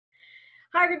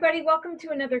Hi, everybody. Welcome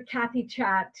to another Kathie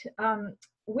Chat.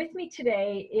 With me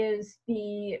today is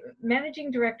the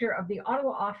Managing Director of the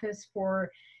Ottawa office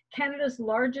for Canada's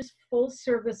largest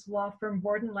full-service law firm,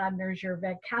 Borden Ladner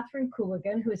Gervais, Katherine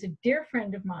Cooligan, who is a dear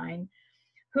friend of mine,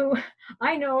 who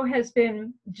I know has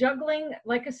been juggling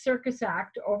like a circus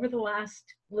act over the last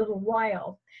little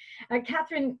while.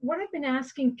 Katherine, what I've been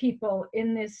asking people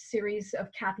in this series of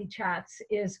Kathie Chats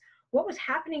is, what was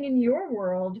happening in your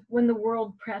world when the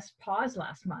world pressed pause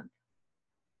last month?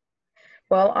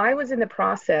 Well, I was in the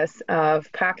process of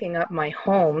packing up my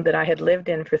home that I had lived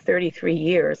in for 33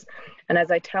 years. And as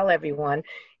I tell everyone,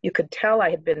 you could tell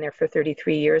I had been there for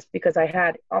 33 years because I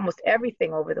had almost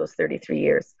everything over those 33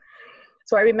 years.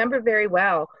 So I remember very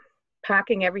well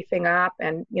packing everything up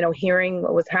and, hearing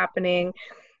what was happening.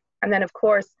 And then, of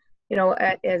course,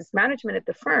 as management at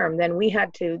the firm, then we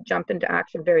had to jump into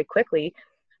action very quickly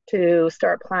to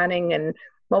start planning and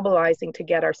mobilizing to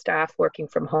get our staff working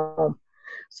from home.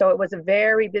 So it was a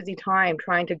very busy time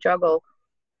trying to juggle,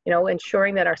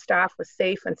 ensuring that our staff was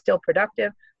safe and still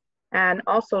productive, and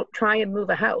also try and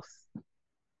move a house.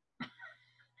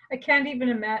 I can't even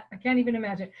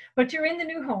imagine. But you're in the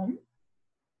new home.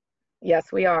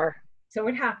 Yes, we are. So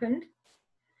it happened.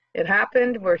 It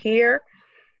happened. We're here.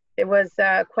 It was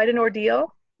quite an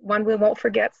ordeal. One we won't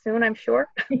forget soon, I'm sure.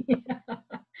 Yeah.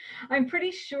 I'm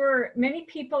pretty sure many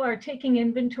people are taking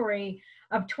inventory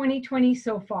of 2020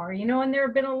 so far, and there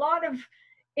have been a lot of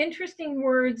interesting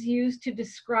words used to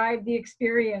describe the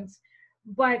experience.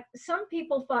 But some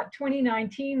people thought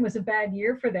 2019 was a bad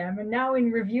year for them. And now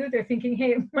in review, they're thinking,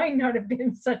 hey, it might not have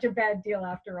been such a bad deal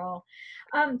after all.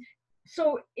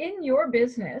 So in your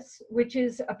business, which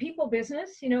is a people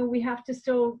business, we have to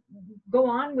still go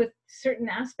on with certain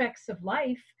aspects of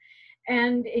life.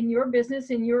 And in your business,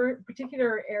 in your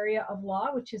particular area of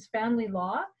law, which is family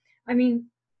law,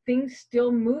 things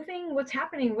still moving? What's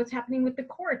happening? What's happening with the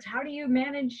courts? How do you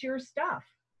manage your stuff?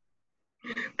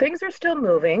 Things are still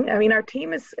moving. Our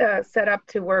team is set up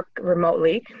to work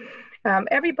remotely.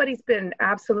 Everybody's been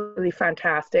absolutely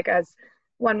fantastic, as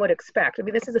one would expect.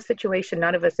 This is a situation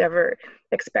none of us ever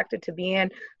expected to be in,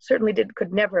 certainly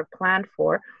could never have planned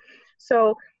for.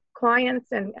 So clients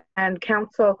and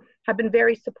counsel have been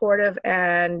very supportive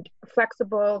and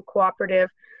flexible, cooperative.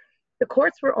 The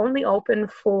courts were only open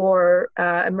for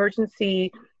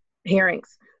emergency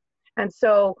hearings. And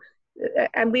so,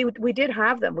 and we did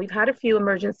have them. We've had a few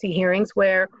emergency hearings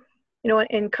where,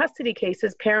 in custody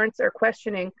cases, parents are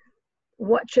questioning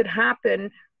what should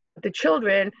happen with the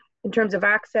children in terms of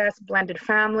access, blended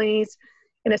families,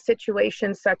 in a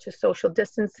situation such as social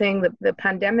distancing. The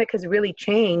pandemic has really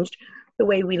changed the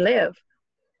way we live.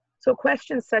 So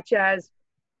questions such as,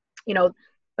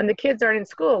 when the kids aren't in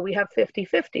school, we have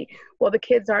 50-50. Well, the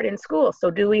kids aren't in school, so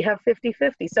do we have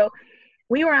 50-50? So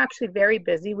we were actually very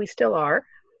busy. We still are.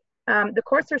 The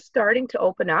courts are starting to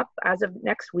open up as of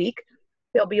next week.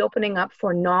 They'll be opening up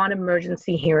for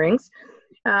non-emergency hearings.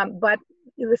 But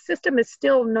the system is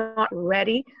still not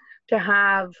ready to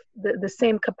have the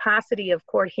same capacity of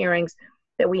court hearings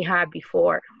that we had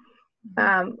before.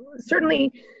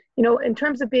 Certainly, in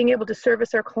terms of being able to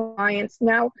service our clients,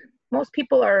 now most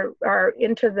people are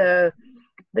into the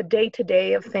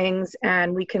day-to-day of things,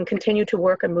 and we can continue to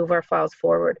work and move our files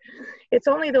forward. It's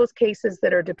only those cases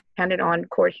that are dependent on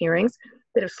court hearings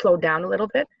that have slowed down a little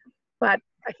bit, but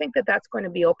I think that that's going to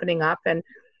be opening up. And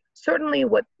certainly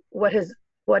what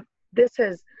this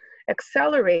has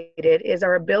accelerated is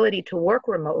our ability to work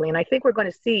remotely. And I think we're going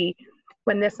to see,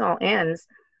 when this all ends,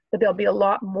 that there'll be a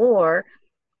lot more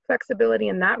flexibility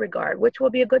in that regard, which will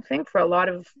be a good thing for a lot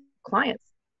of clients.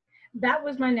 That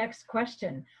was my next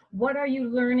question. What are you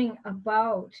learning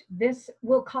about this?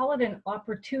 We'll call it an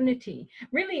opportunity,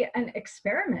 really an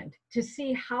experiment to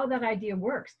see how that idea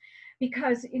works.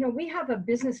 Because, we have a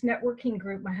business networking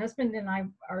group. My husband and I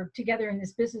are together in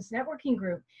this business networking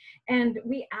group. And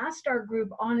we asked our group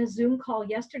on a Zoom call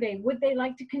yesterday, would they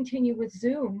like to continue with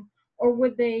Zoom, or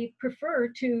would they prefer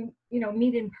to,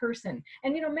 meet in person?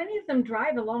 And, many of them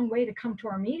drive a long way to come to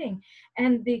our meeting.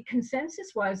 And the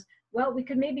consensus was, well, we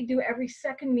could maybe do every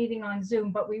second meeting on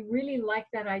Zoom, but we really like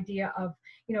that idea of,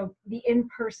 the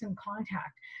in-person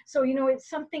contact. So, it's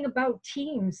something about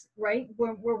teams, right?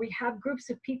 Where we have groups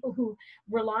of people who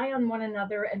rely on one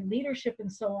another and leadership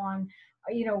and so on.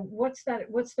 What's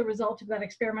the result of that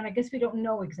experiment? I guess we don't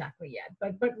know exactly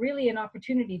yet, but really an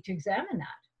opportunity to examine that.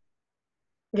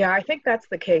 Yeah, I think that's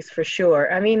the case for sure.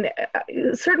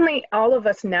 Certainly all of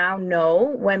us now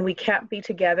know, when we can't be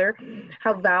together,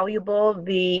 how valuable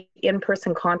the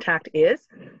in-person contact is,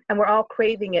 and we're all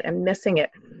craving it and missing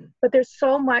it. But there's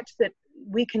so much that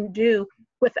we can do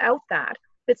without that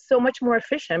it's so much more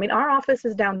efficient. I mean, our office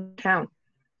is downtown.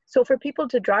 So for people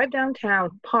to drive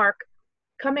downtown, park,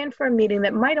 come in for a meeting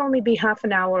that might only be half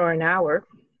an hour or an hour,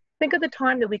 think of the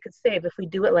time that we could save if we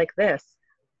do it like this.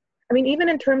 I mean, even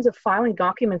in terms of filing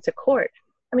documents at court,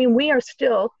 I mean, we are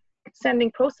still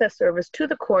sending process servers to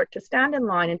the court to stand in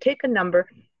line and take a number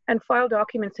and file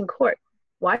documents in court.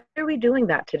 Why are we doing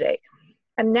that today?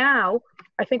 And now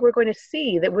I think we're going to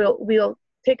see that we'll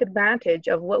take advantage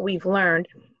of what we've learned.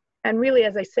 And really,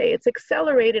 as I say, it's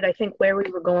accelerated, I think, where we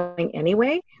were going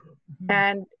anyway. Mm-hmm.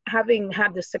 And having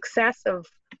had the success of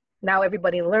now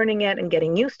everybody learning it and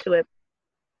getting used to it,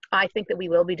 I think that we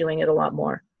will be doing it a lot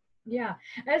more. Yeah.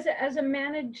 As a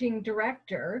managing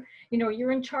director, you know,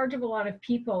 you're in charge of a lot of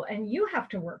people and you have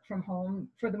to work from home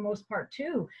for the most part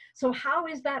too. So how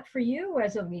is that for you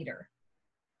as a leader?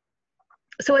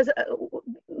 So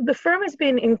the firm has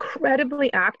been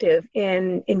incredibly active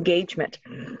in engagement.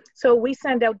 So we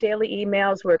send out daily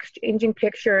emails, we're exchanging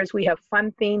pictures, we have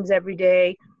fun themes every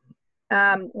day.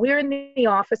 We're in the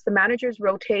office, the managers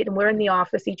rotate and we're in the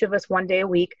office, each of us 1 day a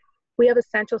week. We have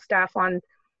essential staff on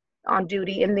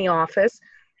duty in the office.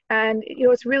 And, you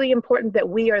know, it's really important that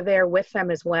we are there with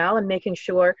them as well and making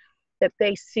sure that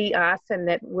they see us and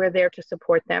that we're there to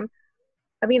support them.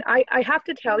 I mean, I have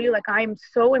to tell you, like, I'm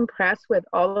so impressed with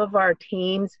all of our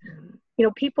teams. You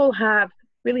know, people have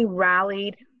really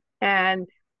rallied and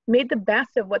made the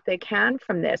best of what they can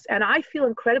from this. And I feel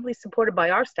incredibly supported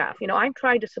by our staff. You know, I'm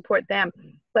trying to support them,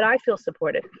 but I feel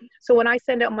supported. So when I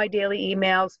send out my daily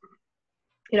emails,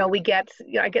 you know,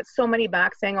 I get so many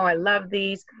back saying, oh, I love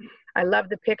these. I love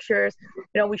the pictures.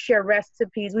 You know, we share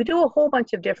recipes. We do a whole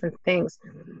bunch of different things.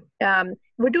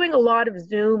 We're doing a lot of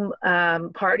Zoom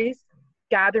parties,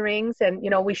 gatherings, and, you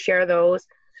know, we share those.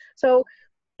 So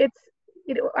it's,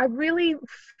 you know, I really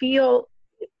feel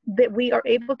that we are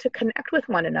able to connect with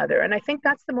one another. And I think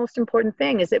that's the most important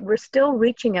thing, is that we're still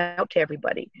reaching out to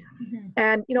everybody. Mm-hmm.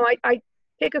 And, you know, I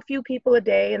take a few people a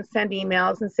day and send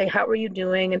emails and say, how are you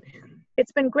doing? And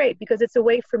it's been great because it's a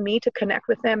way for me to connect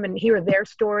with them and hear their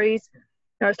stories.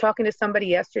 And I was talking to somebody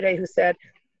yesterday who said,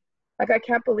 like, I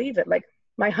can't believe it. Like,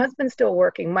 my husband's still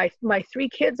working. My 3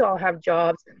 kids all have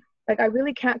jobs. Like, I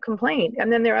really can't complain.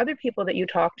 And then there are other people that you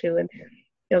talk to, and,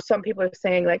 you know, some people are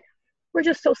saying, like, we're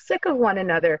just so sick of one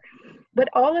another. But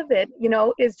all of it, you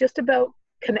know, is just about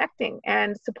connecting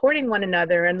and supporting one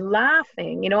another and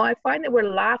laughing. You know, I find that we're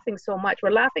laughing so much. We're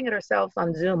laughing at ourselves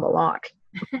on Zoom a lot.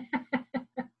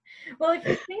 Well, if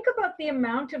you think about the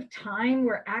amount of time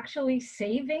we're actually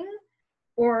saving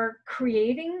or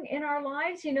creating in our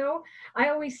lives, you know, I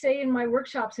always say in my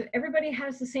workshops that everybody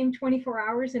has the same 24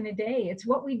 hours in a day. It's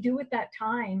what we do at that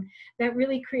time that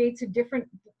really creates a different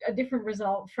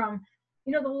result from,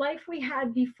 you know, the life we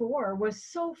had before was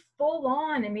so full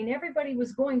on. I mean, everybody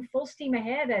was going full steam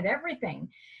ahead at everything.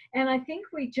 And I think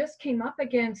we just came up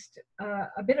against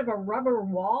a bit of a rubber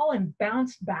wall and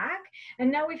bounced back.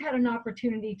 And now we've had an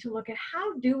opportunity to look at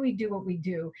how do we do what we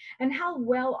do and how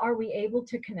well are we able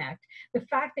to connect. The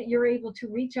fact that you're able to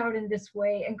reach out in this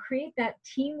way and create that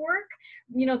teamwork,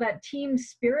 you know, that team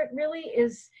spirit really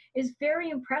is very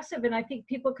impressive. And I think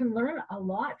people can learn a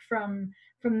lot from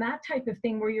that type of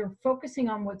thing, where you're focusing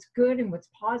on what's good and what's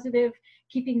positive,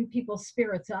 keeping people's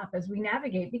spirits up as we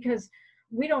navigate, because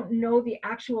we don't know the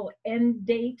actual end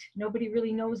date. Nobody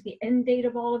really knows the end date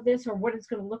of all of this or what it's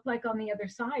going to look like on the other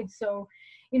side. So,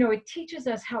 you know, it teaches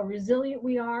us how resilient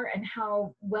we are and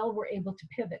how well we're able to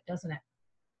pivot, doesn't it?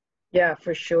 Yeah,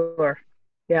 for sure.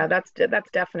 Yeah, that's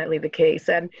definitely the case.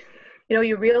 And, you know,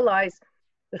 you realize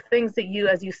the things that you,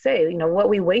 as you say, you know, what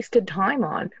we wasted time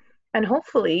on. And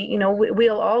hopefully, you know,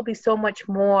 we'll all be so much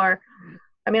more,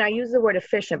 I mean, I use the word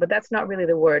efficient, but that's not really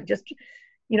the word. Just,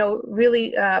 you know,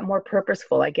 really more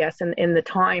purposeful, I guess, in the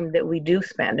time that we do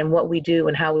spend and what we do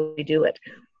and how we do it.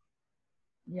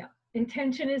 Yeah,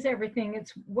 intention is everything.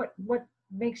 It's what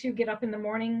makes you get up in the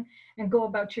morning and go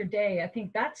about your day. I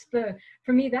think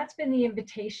for me, that's been the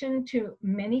invitation to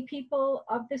many people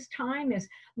of this time, is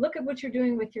look at what you're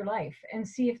doing with your life and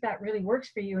see if that really works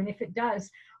for you. And if it does,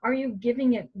 are you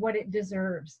giving it what it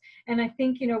deserves? And I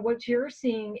think, you know, what you're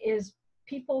seeing is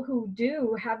people who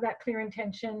do have that clear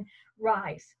intention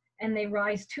rise, and they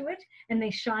rise to it and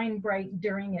they shine bright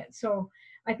during it. So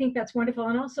I think that's wonderful.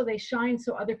 And also they shine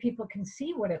so other people can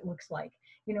see what it looks like,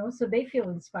 you know, so they feel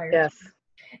inspired. Yes.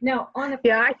 Now,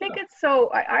 I think it's so,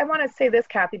 I want to say this,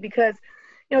 Kathie, because,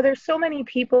 you know, there's so many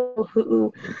people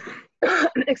who,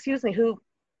 excuse me, who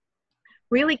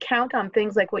really count on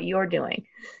things like what you're doing,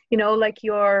 you know, like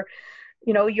when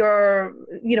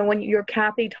your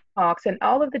Kathie Talks and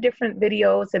all of the different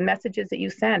videos and messages that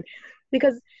you send,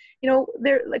 because,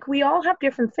 they're like, we all have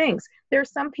different things. There are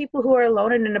some people who are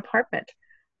alone in an apartment.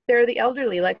 There are the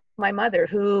elderly, like my mother,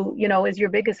 who, is your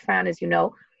biggest fan, as you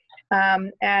know.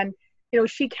 And,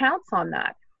 she counts on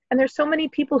that. And there's so many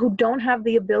people who don't have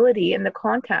the ability and the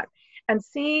contact. And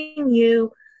seeing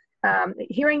you,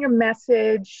 hearing your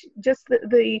message, just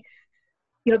the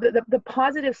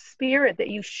positive spirit that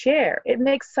you share, it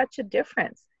makes such a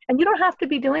difference. And you don't have to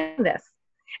be doing this.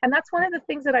 And that's one of the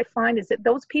things that I find, is that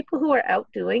those people who are out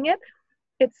doing it,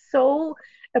 it's so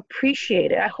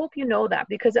appreciated. I hope you know that,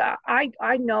 because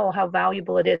I know how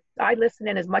valuable it is. I listen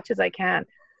in as much as I can,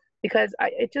 because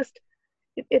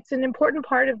it's an important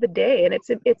part of the day, and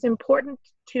it's important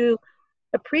to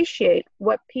appreciate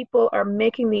what people are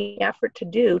making the effort to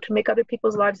do to make other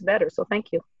people's lives better. So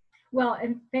thank you. Well,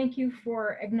 and thank you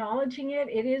for acknowledging it.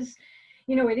 It is,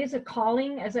 it is a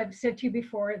calling, as I've said to you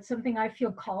before. It's something I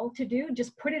feel called to do.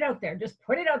 Just put it out there. Just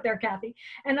put it out there, Kathie.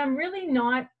 And I'm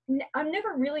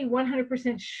never really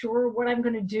 100% sure what I'm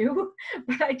going to do,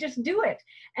 but I just do it.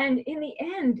 And in the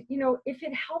end, if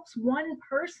it helps one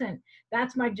person,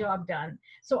 that's my job done.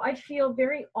 So I feel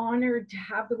very honored to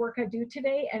have the work I do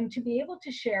today and to be able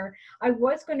to share. I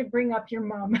was going to bring up your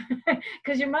mom,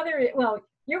 because your mother, well,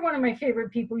 you're one of my favorite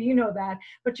people, you know that,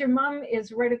 but your mom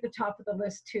is right at the top of the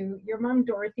list too. Your mom,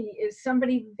 Dorothy, is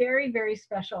somebody very, very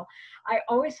special. I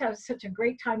always have such a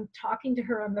great time talking to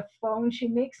her on the phone. She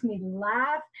makes me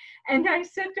laugh. And I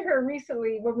said to her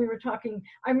recently when we were talking,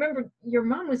 I remember your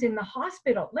mom was in the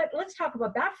hospital. Let's talk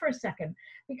about that for a second,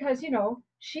 because,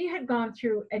 she had gone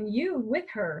through, and you with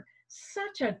her,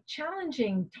 such a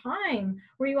challenging time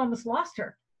where you almost lost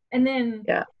her. And then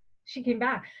she came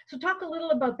back. So talk a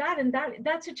little about that. And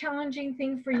that's a challenging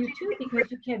thing for you too,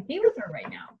 because you can't be with her right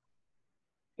now.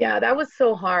 Yeah, that was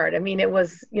so hard. I mean, it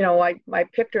was, I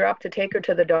picked her up to take her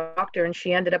to the doctor, and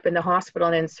she ended up in the hospital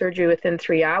and in surgery within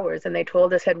 3 hours. And they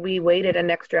told us, had we waited an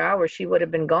extra hour, she would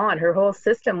have been gone. Her whole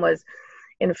system was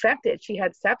infected. She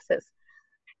had sepsis.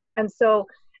 And so,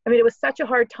 I mean, it was such a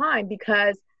hard time,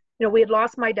 because, we had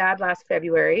lost my dad last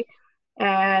February.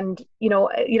 And,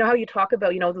 how you talk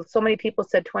about, so many people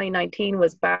said 2019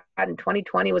 was bad and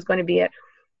 2020 was going to be it.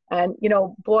 And,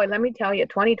 boy, let me tell you,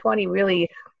 2020 really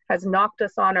has knocked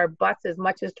us on our butts as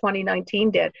much as 2019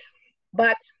 did.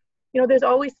 But, there's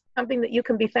always something that you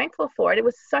can be thankful for. And it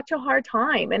was such a hard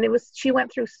time. And she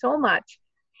went through so much.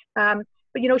 But,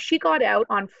 she got out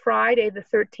on Friday the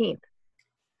 13th.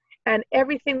 And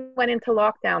everything went into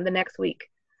lockdown the next week.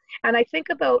 And I think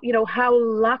about, how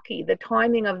lucky the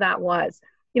timing of that was.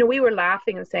 We were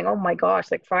laughing and saying, oh my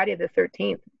gosh, like Friday the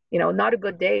 13th, not a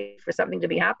good day for something to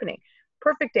be happening.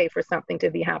 Perfect day for something to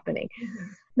be happening. Mm-hmm.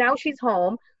 Now she's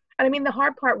home. And I mean, the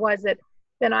hard part was that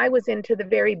then I was into the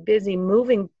very busy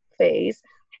moving phase,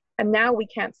 and now we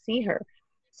can't see her.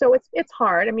 So it's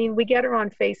hard. I mean, we get her on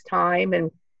FaceTime,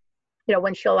 and,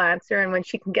 when she'll answer and when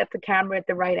she can get the camera at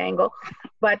the right angle.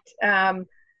 But,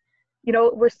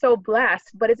 we're so blessed,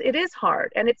 but it is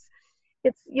hard. And it's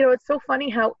so funny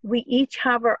how we each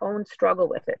have our own struggle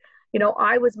with it.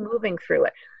 I was moving through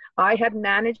it. I had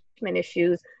management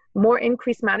issues, more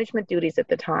increased management duties at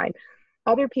the time.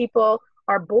 Other people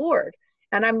are bored.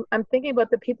 And I'm thinking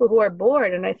about the people who are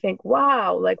bored, and I think,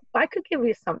 wow, like I could give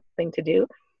you something to do.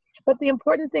 But the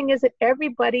important thing is that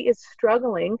everybody is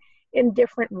struggling in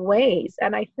different ways.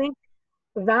 And I think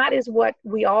that is what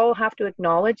we all have to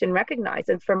acknowledge and recognize.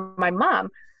 And for my mom,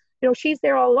 she's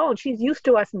there all alone. She's used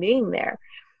to us being there.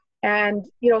 And,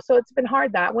 so it's been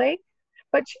hard that way,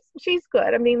 but she's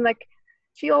good. I mean, like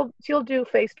she'll do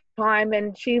FaceTime,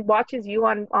 and she watches you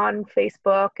on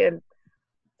Facebook. And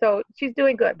so she's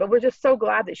doing good, but we're just so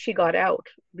glad that she got out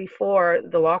before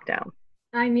the lockdown.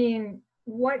 I mean,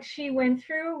 what she went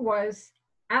through was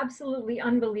absolutely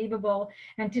unbelievable.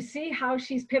 And to see how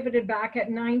she's pivoted back at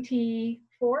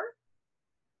 94?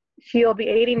 She'll be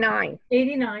 89.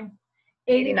 89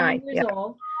 years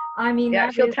old. I mean,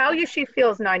 she'll tell you she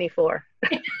feels 94.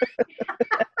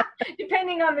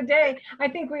 Depending on the day. I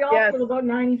think we all feel about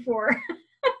 94.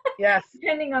 Yes.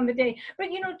 Depending on the day. But,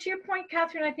 to your point,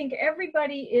 Katherine, I think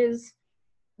everybody is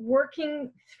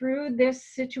working through this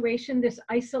situation, this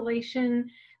isolation,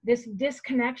 this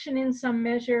disconnection in some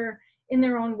measure, in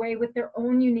their own way, with their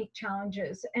own unique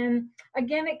challenges. And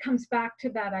again, it comes back to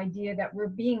that idea that we're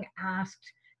being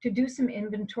asked to do some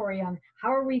inventory on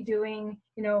how are we doing,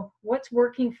 what's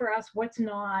working for us, what's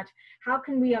not, how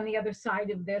can we on the other side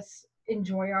of this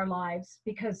enjoy our lives,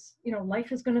 because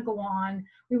life is going to go on.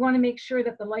 We want to make sure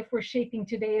that the life we're shaping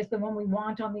today is the one we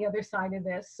want on the other side of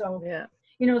this. So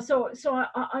so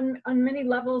on many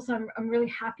levels, I'm really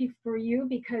happy for you,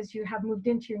 because you have moved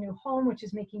into your new home, which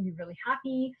is making you really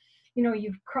happy. you know,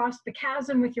 you've crossed the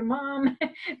chasm with your mom,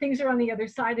 things are on the other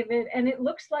side of it. And it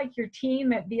looks like your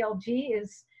team at BLG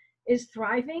is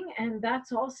thriving. And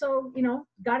that's also, you know,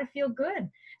 got to feel good.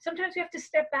 Sometimes we have to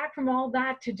step back from all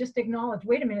that to just acknowledge,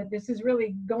 wait a minute, this is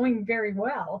really going very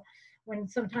well, when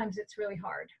sometimes it's really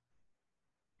hard.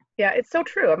 Yeah, it's so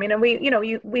true. I mean, and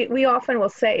we often will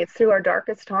say it's through our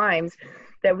darkest times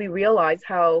that we realize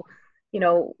how,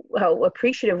 how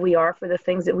appreciative we are for the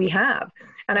things that we have.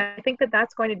 And I think that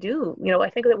that's going to do, I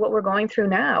think that what we're going through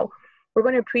now, we're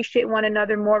going to appreciate one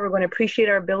another more. We're going to appreciate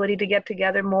our ability to get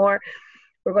together more.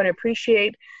 We're going to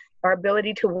appreciate our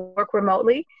ability to work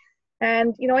remotely.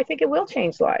 And, I think it will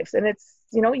change lives. And it's,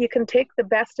 you can take the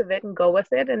best of it and go with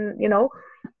it,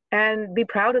 and be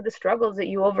proud of the struggles that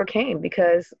you overcame,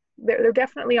 because there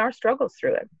definitely are struggles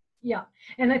through it. Yeah.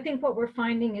 And I think what we're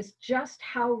finding is just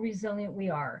how resilient we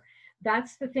are.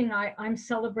 That's the thing I'm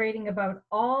celebrating about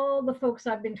all the folks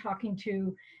I've been talking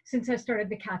to since I started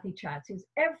the Kathie Chats, is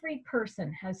every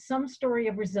person has some story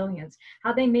of resilience,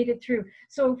 how they made it through.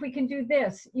 So if we can do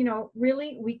this,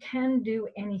 really, we can do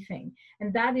anything.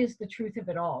 And that is the truth of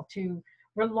it all, to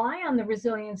rely on the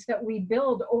resilience that we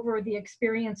build over the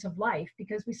experience of life,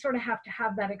 because we sort of have to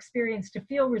have that experience to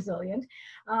feel resilient.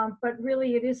 But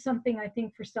really, it is something I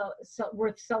think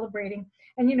worth celebrating.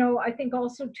 And, I think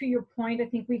also, to your point, I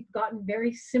think we've gotten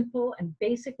very simple and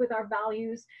basic with our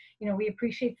values. We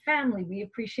appreciate family, we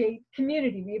appreciate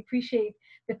community, we appreciate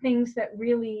the things that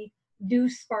really do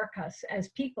spark us as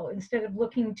people, instead of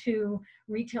looking to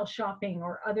retail shopping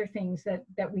or other things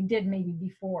that we did maybe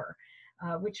before.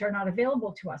 Which are not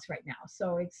available to us right now.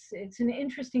 So it's an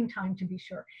interesting time, to be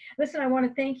sure. Listen, I want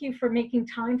to thank you for making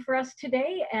time for us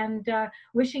today, and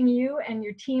wishing you and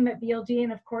your team at BLG,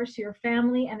 and of course your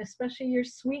family, and especially your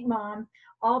sweet mom,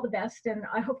 all the best. And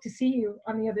I hope to see you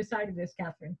on the other side of this,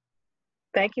 Katherine.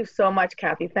 Thank you so much,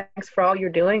 Kathie. Thanks for all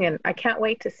you're doing, and I can't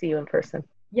wait to see you in person.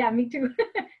 Yeah, me too.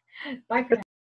 Bye for now.